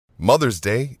Mother's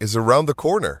Day is around the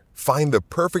corner. Find the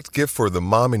perfect gift for the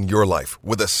mom in your life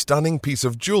with a stunning piece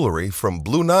of jewelry from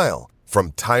Blue Nile.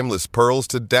 From timeless pearls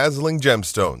to dazzling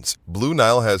gemstones, Blue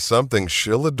Nile has something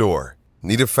she'll adore.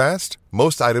 Need it fast?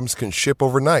 Most items can ship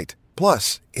overnight.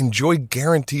 Plus, enjoy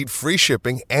guaranteed free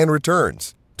shipping and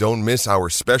returns. Don't miss our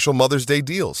special Mother's Day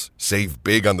deals. Save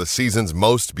big on the season's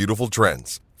most beautiful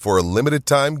trends. For a limited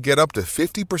time, get up to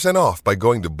 50% off by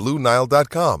going to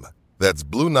BlueNile.com. That's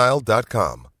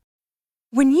BlueNile.com.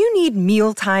 When you need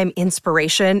mealtime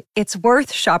inspiration, it's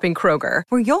worth shopping Kroger,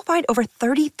 where you'll find over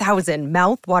 30,000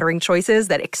 mouth-watering choices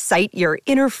that excite your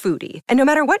inner foodie. And no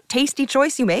matter what tasty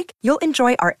choice you make, you'll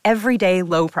enjoy our everyday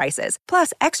low prices,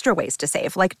 plus extra ways to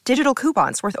save, like digital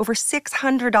coupons worth over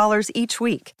 $600 each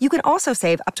week. You can also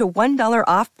save up to $1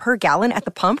 off per gallon at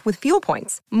the pump with fuel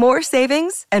points. More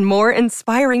savings and more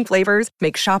inspiring flavors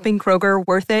make shopping Kroger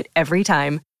worth it every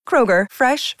time. Kroger,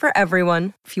 fresh for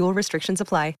everyone. Fuel restrictions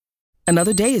apply.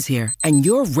 Another day is here, and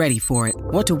you're ready for it.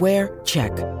 What to wear?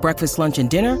 Check. Breakfast, lunch, and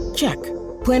dinner? Check.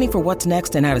 Planning for what's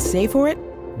next and how to save for it?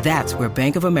 That's where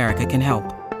Bank of America can help.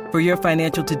 For your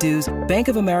financial to-dos, Bank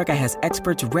of America has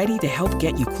experts ready to help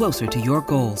get you closer to your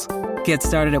goals. Get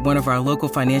started at one of our local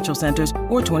financial centers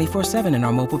or 24/7 in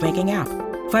our mobile banking app.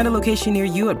 Find a location near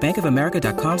you at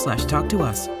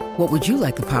bankofamerica.com/talktous. What would you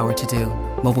like the power to do?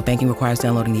 Mobile banking requires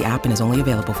downloading the app and is only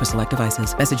available for select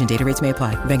devices. Message and data rates may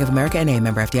apply. Bank of America N.A.,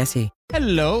 member FDIC.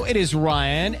 Hello, it is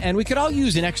Ryan, and we could all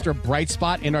use an extra bright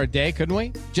spot in our day, couldn't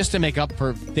we? Just to make up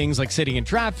for things like sitting in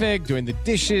traffic, doing the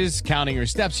dishes, counting your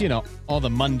steps, you know, all the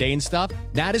mundane stuff.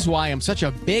 That is why I'm such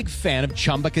a big fan of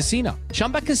Chumba Casino.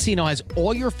 Chumba Casino has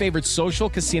all your favorite social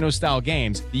casino-style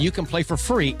games that you can play for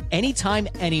free anytime,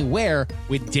 anywhere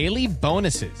with daily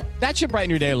bonuses. That should brighten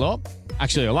your day a little.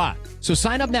 Actually, a lot. So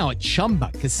sign up now at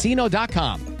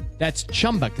ChumbaCasino.com. That's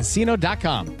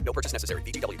ChumbaCasino.com. No purchase necessary.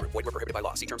 VGW Group. Void where prohibited by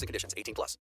law. See terms and conditions.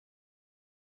 18+.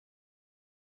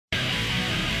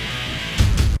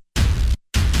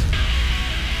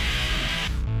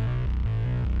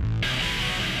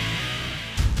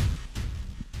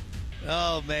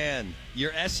 Oh, man.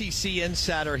 Your SEC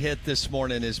Insider Hit this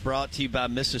morning is brought to you by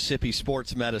Mississippi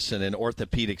Sports Medicine and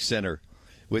Orthopedic Center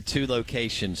with 2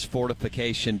 locations,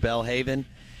 Fortification Belhaven.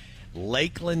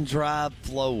 Lakeland Drive,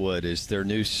 Flowood is their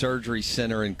new surgery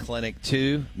center and clinic,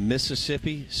 too.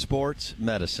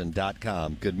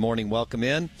 MississippiSportsMedicine.com. Good morning. Welcome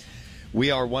in.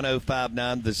 We are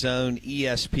 105.9 The Zone,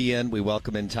 ESPN. We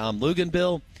welcome in Tom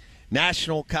Luginbill,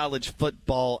 national college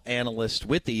football analyst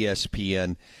with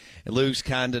ESPN. And Lou's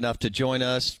kind enough to join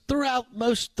us throughout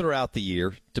the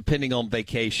year, depending on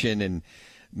vacation and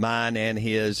mine and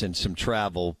his and some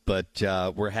travel, but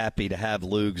we're happy to have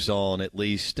Lugs on at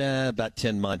least about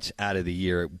 10 months out of the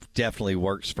year. It definitely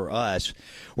works for us.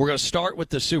 We're going to start with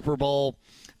the Super Bowl.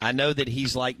 I know that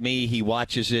he's like me. He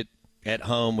watches it at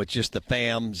home with just the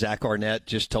fam. Zach Arnett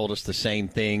just told us the same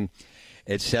thing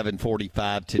at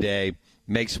 7:45 today.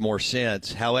 Makes more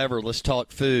sense. However, let's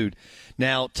talk food.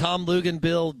 Now, Tom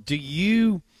Luginbill, do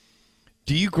you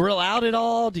grill out at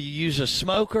all? Do you use a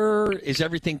smoker? Is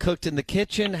everything cooked in the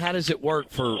kitchen? How does it work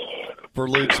for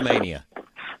Luke's Mania?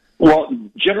 Well,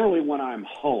 generally when I'm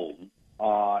home,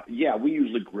 we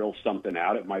usually grill something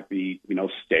out. It might be,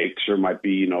 steaks, or it might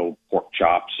be, pork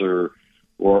chops or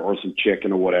some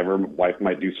chicken or whatever. My wife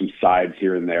might do some sides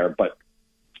here and there. But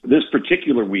this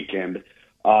particular weekend,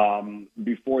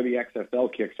 before the XFL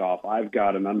kicks off, I've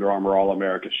got an Under Armour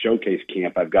All-America Showcase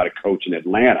camp I've got to coach in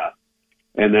Atlanta.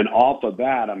 And then off of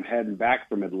that, I'm heading back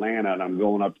from Atlanta, and I'm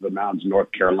going up to the mountains of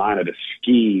North Carolina to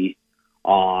ski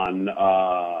on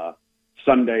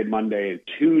Sunday, Monday, and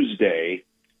Tuesday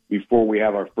before we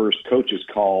have our first coaches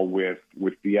call with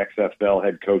the XFL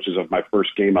head coaches of my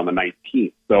first game on the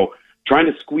 19th. So trying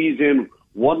to squeeze in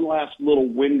one last little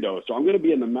window. So I'm going to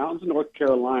be in the mountains of North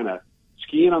Carolina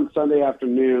skiing on Sunday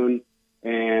afternoon,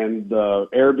 and the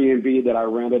Airbnb that I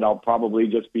rented, I'll probably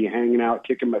just be hanging out,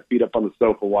 kicking my feet up on the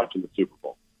sofa, watching the Super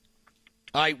Bowl.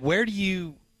 All right,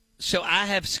 so I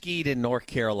have skied in North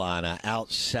Carolina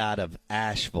outside of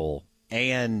Asheville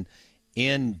and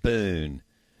in Boone.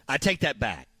 I take that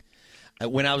back.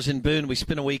 When I was in Boone, we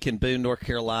spent a week in Boone, North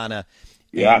Carolina,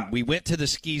 and we went to the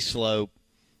ski slope,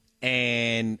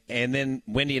 and then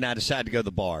Wendy and I decided to go to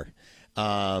the bar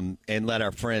and let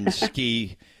our friends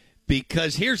ski.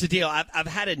 Because here's the deal. I've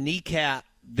had a kneecap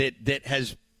that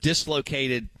has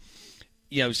dislocated,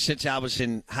 since I was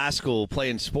in high school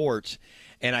playing sports.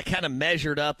 And I kind of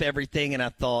measured up everything, and I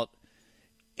thought,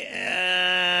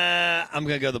 I'm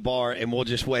going to go to the bar, and we'll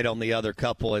just wait on the other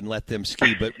couple and let them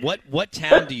ski. But what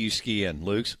town do you ski in,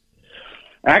 Luke's?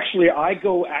 Actually, I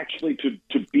go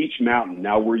to Beach Mountain.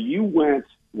 Now, where you went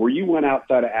where you went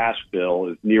outside of Asheville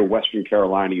is near Western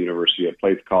Carolina University, a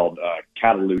place called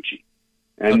Cataloochee.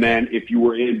 And then if you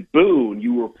were in Boone,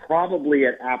 you were probably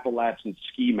at Appalachian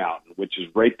Ski Mountain, which is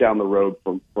right down the road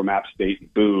from App State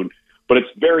and Boone. But it's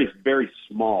very, very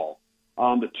small.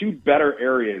 The two better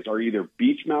areas are either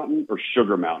Beach Mountain or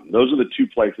Sugar Mountain. Those are the two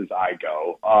places I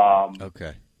go.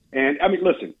 Okay. And, I mean,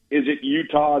 listen, is it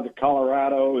Utah? Is it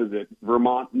Colorado? Is it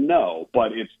Vermont? No,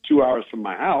 but it's 2 hours from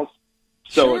my house.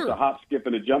 So It's a hop, skip,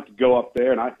 and a jump to go up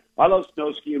there. And I love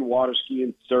snow skiing, water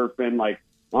skiing, surfing. Like,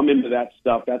 I'm into that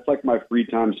stuff. That's like my free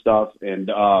time stuff. And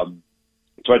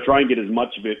so I try and get as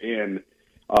much of it in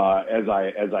as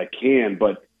I can.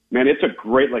 But, man, it's a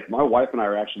great, like, my wife and I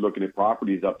are actually looking at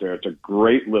properties up there. It's a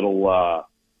great little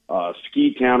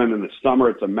ski town. And in the summer,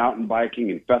 it's a mountain biking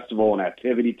and festival and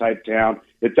activity type town.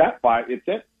 It's at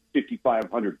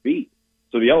 5,500 feet.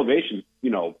 So the elevation,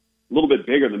 a little bit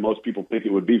bigger than most people think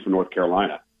it would be for North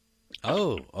Carolina.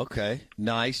 Oh, okay.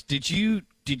 Nice. Did you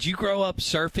grow up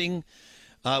surfing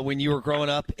when you were growing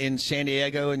up in San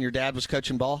Diego and your dad was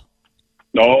coaching ball?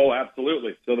 No,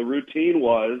 absolutely. So the routine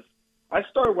was, I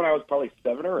started when I was probably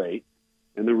 7 or 8,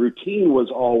 and the routine was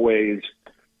always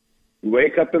you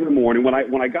wake up in the morning. When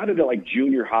I got into like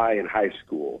junior high and high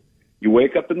school, you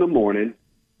wake up in the morning,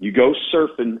 you go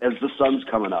surfing as the sun's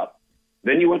coming up.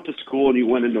 Then you went to school and you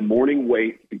went into morning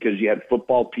weight because you had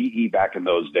football PE back in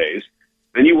those days.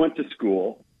 Then you went to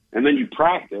school and then you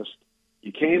practiced.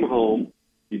 You came home,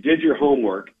 you did your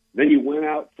homework. Then you went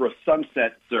out for a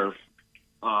sunset surf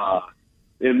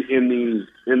in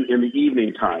the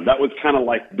evening time. That was kind of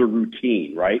like the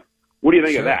routine, right? What do you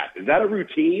think of that? Is that a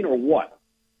routine or what?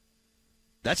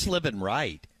 That's living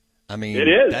right. I mean, it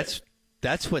is.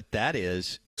 That's what that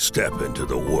is. Step into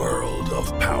the world of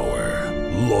power,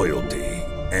 loyalty,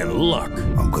 and luck.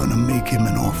 I'm gonna make him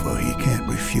an offer he can't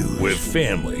refuse. With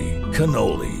family,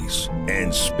 cannolis,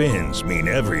 and spins mean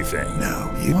everything.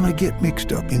 Now, you wanna get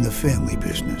mixed up in the family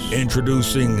business.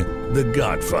 Introducing The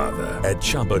Godfather at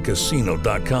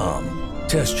ChumbaCasino.com.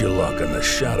 Test your luck in the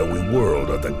shadowy world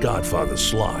of The Godfather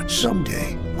slot.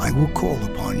 Someday, I will call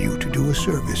upon you to do a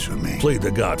service for me. Play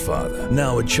The Godfather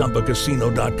now at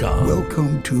ChumbaCasino.com.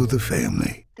 Welcome to the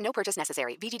family. No purchase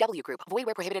necessary. VGW Group. Void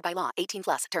where prohibited by law. 18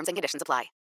 plus. Terms and conditions apply.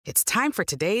 It's time for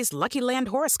today's Lucky Land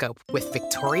horoscope with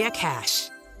Victoria Cash.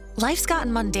 Life's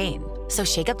gotten mundane, so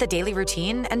shake up the daily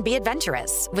routine and be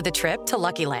adventurous with a trip to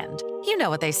Lucky Land. You know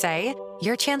what they say.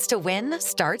 Your chance to win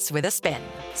starts with a spin.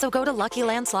 So go to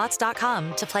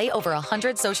LuckyLandSlots.com to play over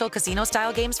 100 social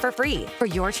casino-style games for free for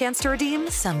your chance to redeem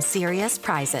some serious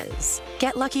prizes.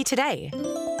 Get lucky today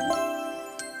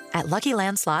at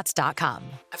LuckyLandSlots.com.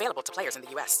 Available to players in the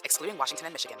U.S., excluding Washington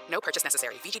and Michigan. No purchase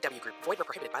necessary. VGW Group. Void where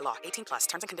prohibited by law. 18 plus.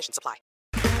 Terms and conditions apply.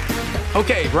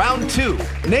 Okay, round 2.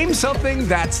 Name something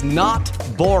that's not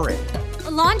boring.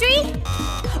 A laundry?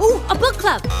 Ooh, a book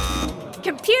club.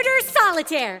 Computer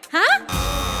solitaire, huh?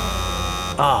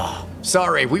 Ah, oh,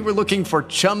 sorry. We were looking for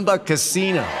Chumba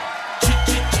Casino.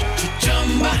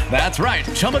 That's right.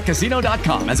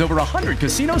 ChumbaCasino.com has over 100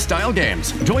 casino-style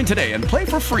games. Join today and play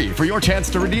for free for your chance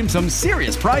to redeem some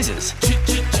serious prizes.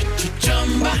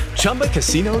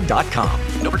 ChumbaCasino.com.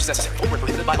 No purchase necessary. Void where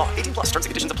prohibited by law. 18 plus. Terms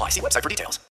and conditions apply. See website for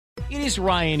details. It is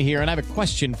Ryan here, and I have a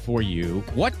question for you.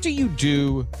 What do you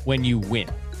do when you win?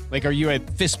 Like, are you a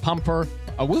fist pumper,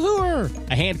 a woohooer,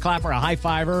 a hand clapper, a high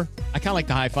fiver? I kind of like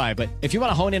the high five, but if you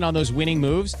want to hone in on those winning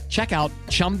moves, check out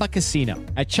Chumba Casino.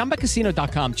 At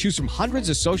ChumbaCasino.com, choose from hundreds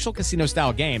of social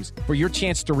casino-style games for your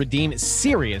chance to redeem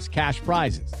serious cash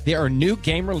prizes. There are new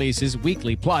game releases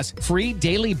weekly, plus free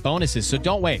daily bonuses. So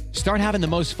don't wait. Start having the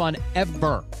most fun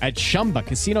ever at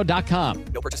ChumbaCasino.com.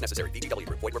 No purchase necessary. VGW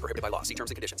Group. Void where prohibited by law. See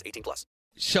terms and conditions. 18 plus.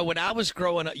 So when I was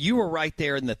growing up, you were right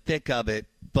there in the thick of it,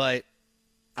 but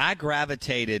I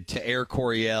gravitated to Air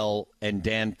Coryell and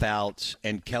Dan Fouts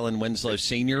and Kellen Winslow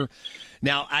Sr.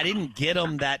 Now, I didn't get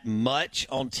them that much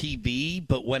on TV,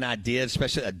 but when I did,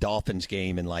 especially a Dolphins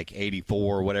game in like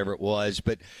 84 or whatever it was,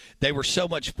 but they were so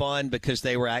much fun because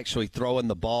they were actually throwing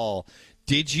the ball.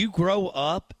 Did you grow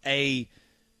up a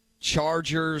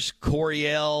Chargers,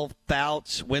 Coryell,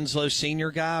 Fouts, Winslow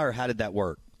Sr. guy, or how did that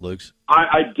work, Luke's?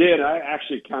 I did. I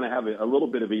actually kind of have a little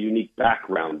bit of a unique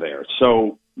background there.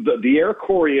 So the Air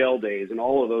Coryell days and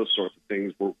all of those sorts of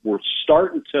things were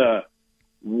starting to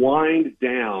wind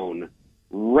down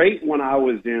right when I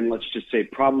was in, let's just say,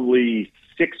 probably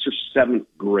 6th or 7th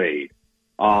grade.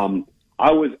 I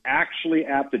was actually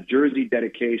at the jersey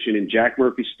dedication in Jack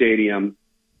Murphy Stadium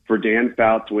for Dan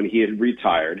Fouts when he had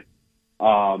retired.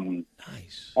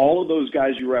 Nice. All of those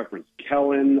guys you referenced,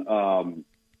 Kellen,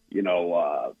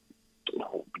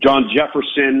 John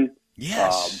Jefferson.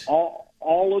 Yes.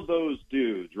 all of those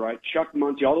dudes, right? Chuck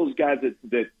Muncie, all those guys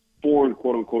that formed,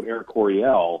 quote unquote, Air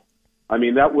Coryell. I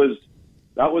mean, that was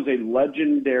a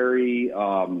legendary,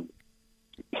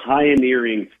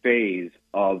 pioneering phase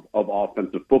of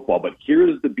offensive football. But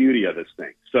here's the beauty of this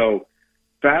thing. So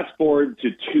fast forward to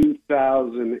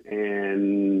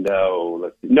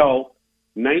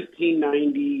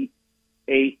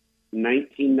 1998,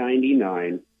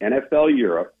 1999, NFL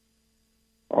Europe.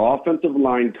 Our offensive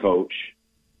line coach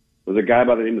was a guy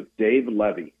by the name of Dave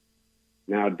Levy.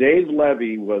 Now, Dave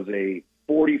Levy was a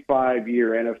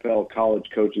 45-year NFL college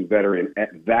coaching veteran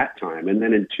at that time. And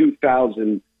then in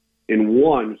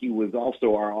 2001, he was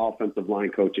also our offensive line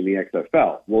coach in the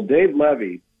XFL. Well, Dave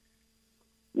Levy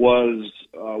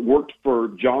worked for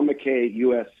John McKay at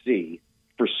USC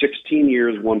for 16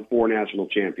 years, won 4 national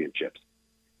championships.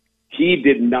 He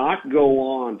did not go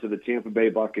on to the Tampa Bay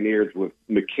Buccaneers with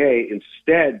McKay.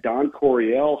 Instead, Don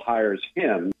Coryell hires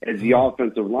him as the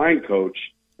offensive line coach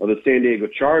of the San Diego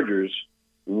Chargers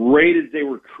right as they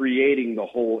were creating the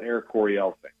whole Air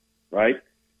Coryell thing, right?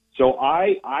 So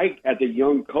I, as a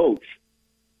young coach,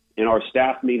 in our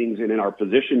staff meetings and in our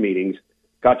position meetings,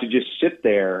 got to just sit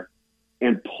there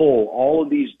and pull all of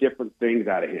these different things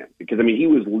out of him. Because, I mean, he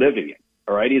was living it,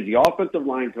 all right? He's the offensive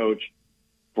line coach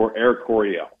for Air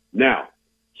Coryell. Now,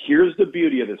 here's the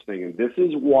beauty of this thing, and this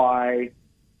is why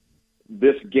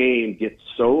this game gets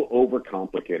so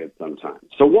overcomplicated sometimes.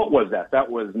 So what was that? That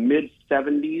was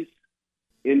mid-70s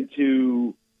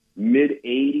into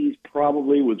mid-80s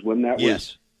probably was when that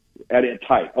was at its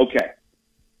height. Okay.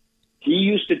 He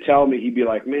used to tell me, he'd be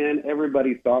like, man,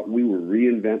 everybody thought we were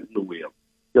reinventing the wheel.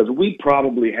 Because we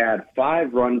probably had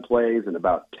 5 run plays and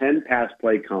about 10 pass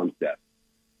play concepts.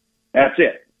 That's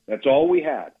it. That's all we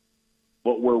had.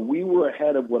 But where we were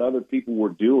ahead of what other people were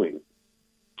doing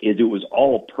is it was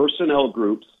all personnel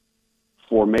groups,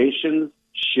 formations,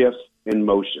 shifts, and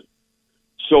motion.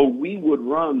 So we would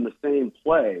run the same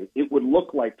play. It would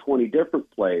look like 20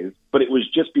 different plays, but it was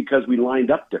just because we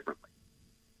lined up differently.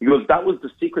 He goes, that was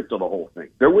the secret to the whole thing.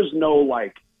 There was no,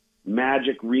 like,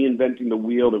 magic reinventing the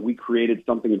wheel that we created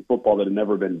something in football that had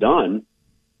never been done.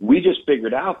 We just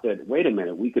figured out that, wait a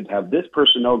minute, we could have this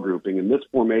personnel grouping and this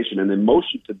formation and then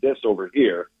motion to this over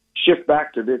here, shift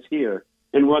back to this here,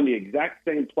 and run the exact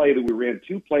same play that we ran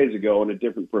 2 plays ago in a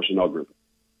different personnel grouping.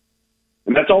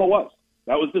 And that's all it was.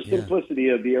 That was the simplicity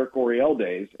of the Air Coryell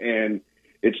days. And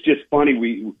it's just funny.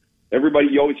 You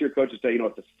always hear coaches say,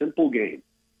 it's a simple game.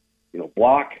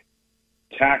 Block,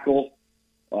 tackle,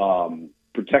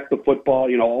 protect the football,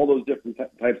 all those different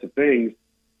types of things.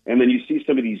 And then you see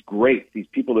some of these greats, these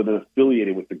people that have been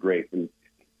affiliated with the greats. And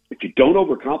if you don't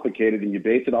overcomplicate it and you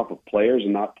base it off of players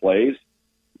and not plays,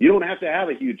 you don't have to have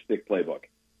a huge, thick playbook.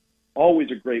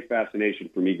 Always a great fascination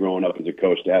for me growing up as a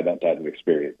coach to have that type of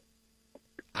experience.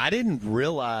 I didn't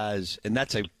realize, and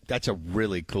that's a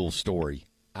really cool story.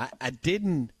 I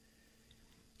didn't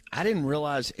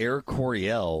realize Air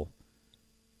Coryell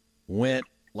went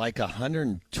like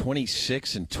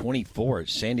 126-24 at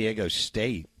San Diego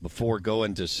State before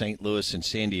going to St. Louis and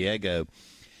San Diego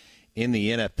in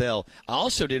the NFL. I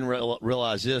also didn't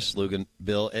realize this,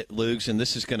 Lugs, and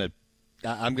this is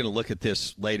I'm going to look at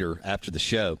this later after the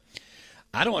show.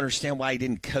 I don't understand why he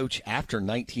didn't coach after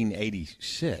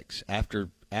 1986, after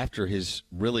his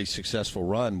really successful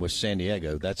run with San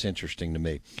Diego. That's interesting to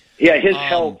me. Yeah, his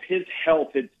health had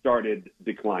started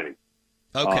declining.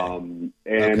 Okay. And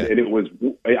it was,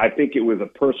 I think it was a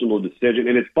personal decision.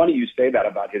 And it's funny you say that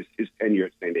about his tenure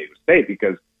at San Diego State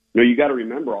because, you got to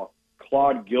remember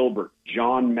Claude Gilbert,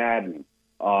 John Madden,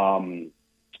 Joe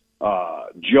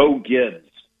Gibbs.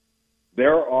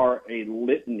 There are a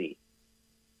litany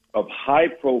of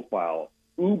high-profile,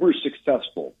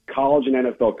 uber-successful college and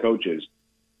NFL coaches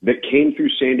that came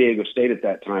through San Diego State at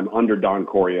that time under Don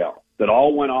Coryell that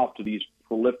all went off to these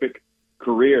prolific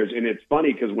careers. And it's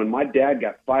funny because when my dad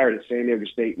got fired at San Diego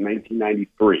State in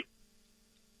 1993,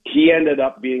 he ended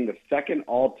up being the second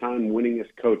all-time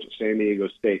winningest coach at San Diego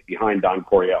State behind Don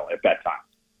Coryell at that time.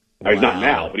 Wow. He's not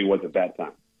now, but he was at that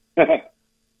time.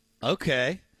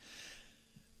 Okay.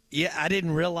 Yeah, I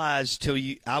didn't realize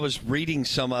I was reading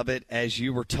some of it as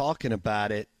you were talking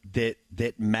about it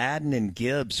that Madden and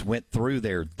Gibbs went through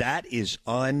there. That is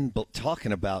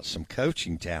talking about some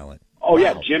coaching talent. Oh, wow.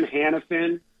 Yeah, Jim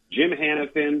Hannafin,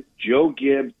 Joe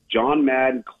Gibbs, John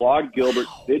Madden, Claude Gilbert,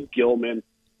 Sid Gilman.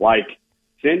 Like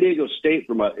San Diego State,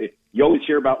 you always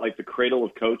hear about like the cradle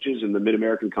of coaches in the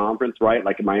Mid-American Conference, right?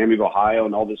 Like in Miami of Ohio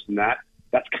and all this and that.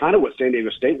 That's kind of what San Diego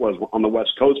State was on the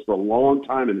West Coast for a long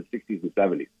time in the 60s and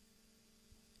 70s.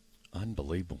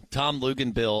 Unbelievable. Tom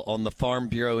Luganbill on the Farm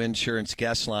Bureau Insurance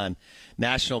guest line,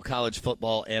 national college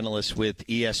football analyst with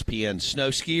ESPN, snow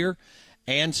skier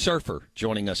and surfer,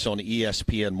 joining us on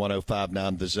ESPN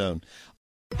 105.9 The Zone.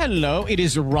 Hello, it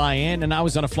is Ryan, and I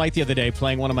was on a flight the other day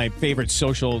playing one of my favorite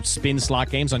social spin slot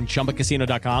games on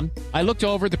ChumbaCasino.com. I looked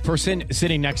over at the person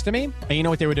sitting next to me, and you know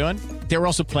what they were doing? They were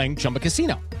also playing Chumba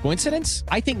Casino. Coincidence?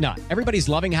 I think not. Everybody's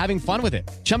loving having fun with it.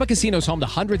 Chumba Casino is home to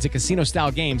hundreds of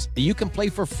casino-style games that you can play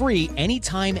for free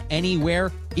anytime,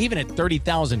 anywhere, even at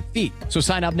 30,000 feet. So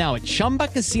sign up now at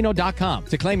ChumbaCasino.com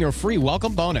to claim your free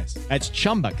welcome bonus. That's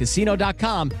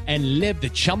ChumbaCasino.com and live the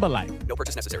Chumba life. No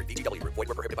purchase necessary. VGW Group. Void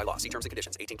where prohibited by law. See terms and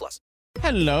conditions. 18+.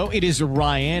 Hello, it is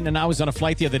Ryan, and I was on a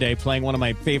flight the other day playing one of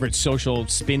my favorite social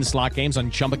spin slot games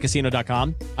on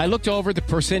ChumbaCasino.com. I looked over at the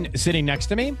person sitting next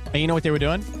to me, and you know what they were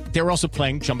doing? They were also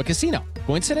playing Chumba Casino.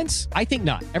 Coincidence? I think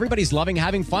not. Everybody's loving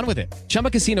having fun with it. Chumba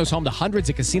Casino is home to hundreds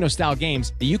of casino-style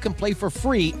games that you can play for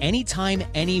free anytime,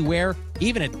 anywhere,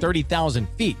 even at 30,000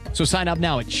 feet. So sign up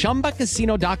now at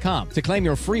ChumbaCasino.com to claim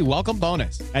your free welcome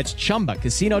bonus. That's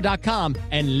ChumbaCasino.com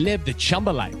and live the Chumba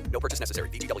life. No purchase necessary.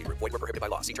 VGW Group. Void where prohibited by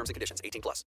law. See terms and conditions.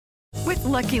 18+. With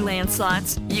Lucky Land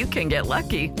Slots, you can get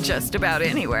lucky just about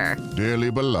anywhere. Dearly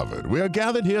beloved, we are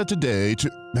gathered here today to...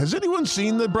 Has anyone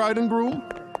seen the bride and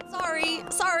groom?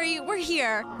 Sorry, we're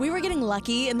here. We were getting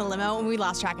lucky in the limo and we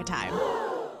lost track of time.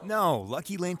 No,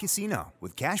 Lucky Land Casino,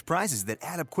 with cash prizes that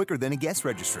add up quicker than a guest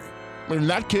registry. In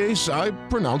that case, I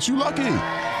pronounce you lucky.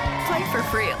 Play for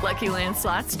free at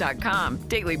LuckyLandSlots.com.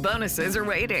 Daily bonuses are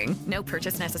waiting. No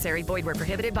purchase necessary. Void where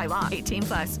prohibited by law.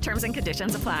 18+. Terms and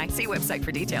conditions apply. See website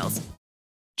for details.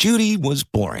 Judy was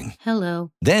boring.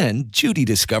 Hello. Then Judy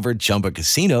discovered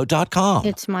ChumbaCasino.com.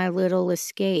 It's my little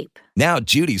escape. Now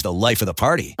Judy's the life of the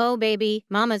party. Oh, baby,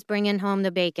 mama's bringing home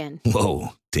the bacon. Whoa,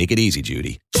 take it easy,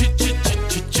 Judy.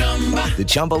 The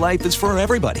Chumba life is for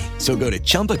everybody. So go to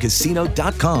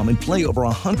ChumbaCasino.com and play over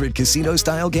 100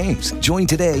 casino-style games. Join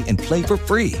today and play for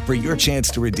free for your chance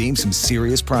to redeem some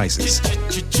serious prizes.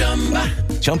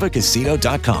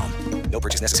 ChumbaCasino.com. No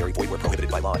purchase necessary. Void where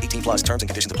prohibited by law. 18+. Terms and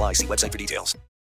conditions apply. See website for details.